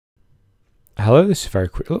Hello, this is a very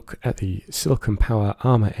quick look at the Silicon Power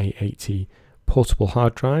Armor A80 portable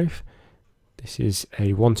hard drive. This is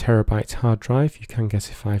a 1TB hard drive. You can get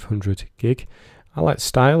a 500 gig. I like the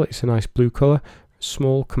style, it's a nice blue colour,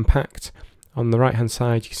 small, compact. On the right hand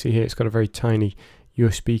side you can see here it's got a very tiny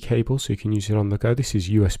USB cable so you can use it on the go. This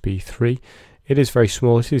is USB 3. It is very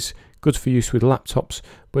small. It is good for use with laptops,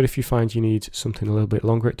 but if you find you need something a little bit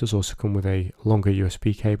longer, it does also come with a longer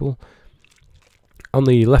USB cable. On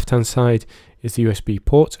the left hand side is the USB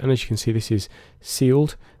port, and as you can see this is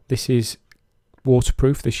sealed. This is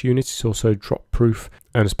waterproof. This unit is also drop proof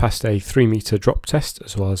and has passed a 3-meter drop test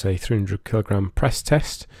as well as a 300 kilogram press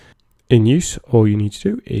test. In use, all you need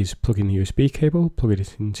to do is plug in the USB cable, plug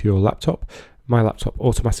it into your laptop. My laptop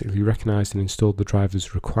automatically recognised and installed the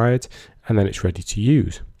drivers required, and then it's ready to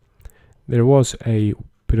use. There was a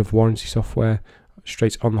bit of warranty software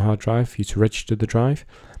straight on the hard drive for you to register the drive,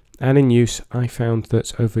 and in use I found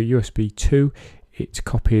that over USB 2 it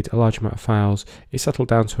copied a large amount of files. It settled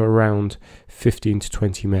down to around 15 to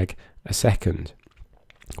 20 meg a second.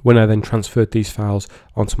 When I then transferred these files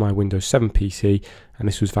onto my Windows 7 PC, and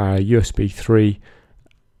this was via a USB 3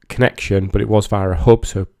 connection, but it was via a hub,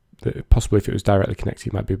 so possibly if it was directly connected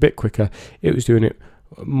it might be a bit quicker. It was doing it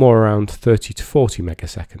more around 30 to 40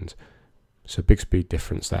 megaseconds, so big speed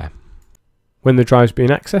difference there. When the drive is being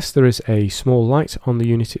accessed, there is a small light on the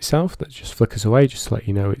unit itself that just flickers away just to let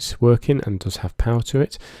you know it's working and does have power to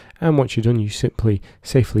it. And once you're done, you simply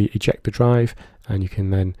safely eject the drive, and you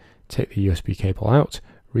can then take the USB cable out,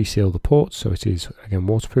 reseal the port so it is again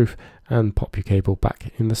waterproof, and pop your cable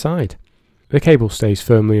back in the side. The cable stays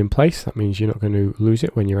firmly in place. That means you're not going to lose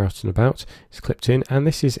it when you're out and about. It's clipped in, and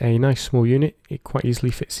this is a nice small unit. It quite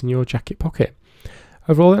easily fits in your jacket pocket.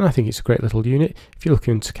 Overall then, I think it's a great little unit. If you're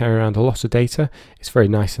looking to carry around a lot of data, it's very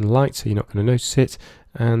nice and light, so you're not going to notice it,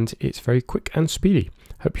 and it's very quick and speedy.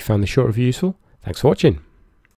 Hope you found this short review useful. Thanks for watching.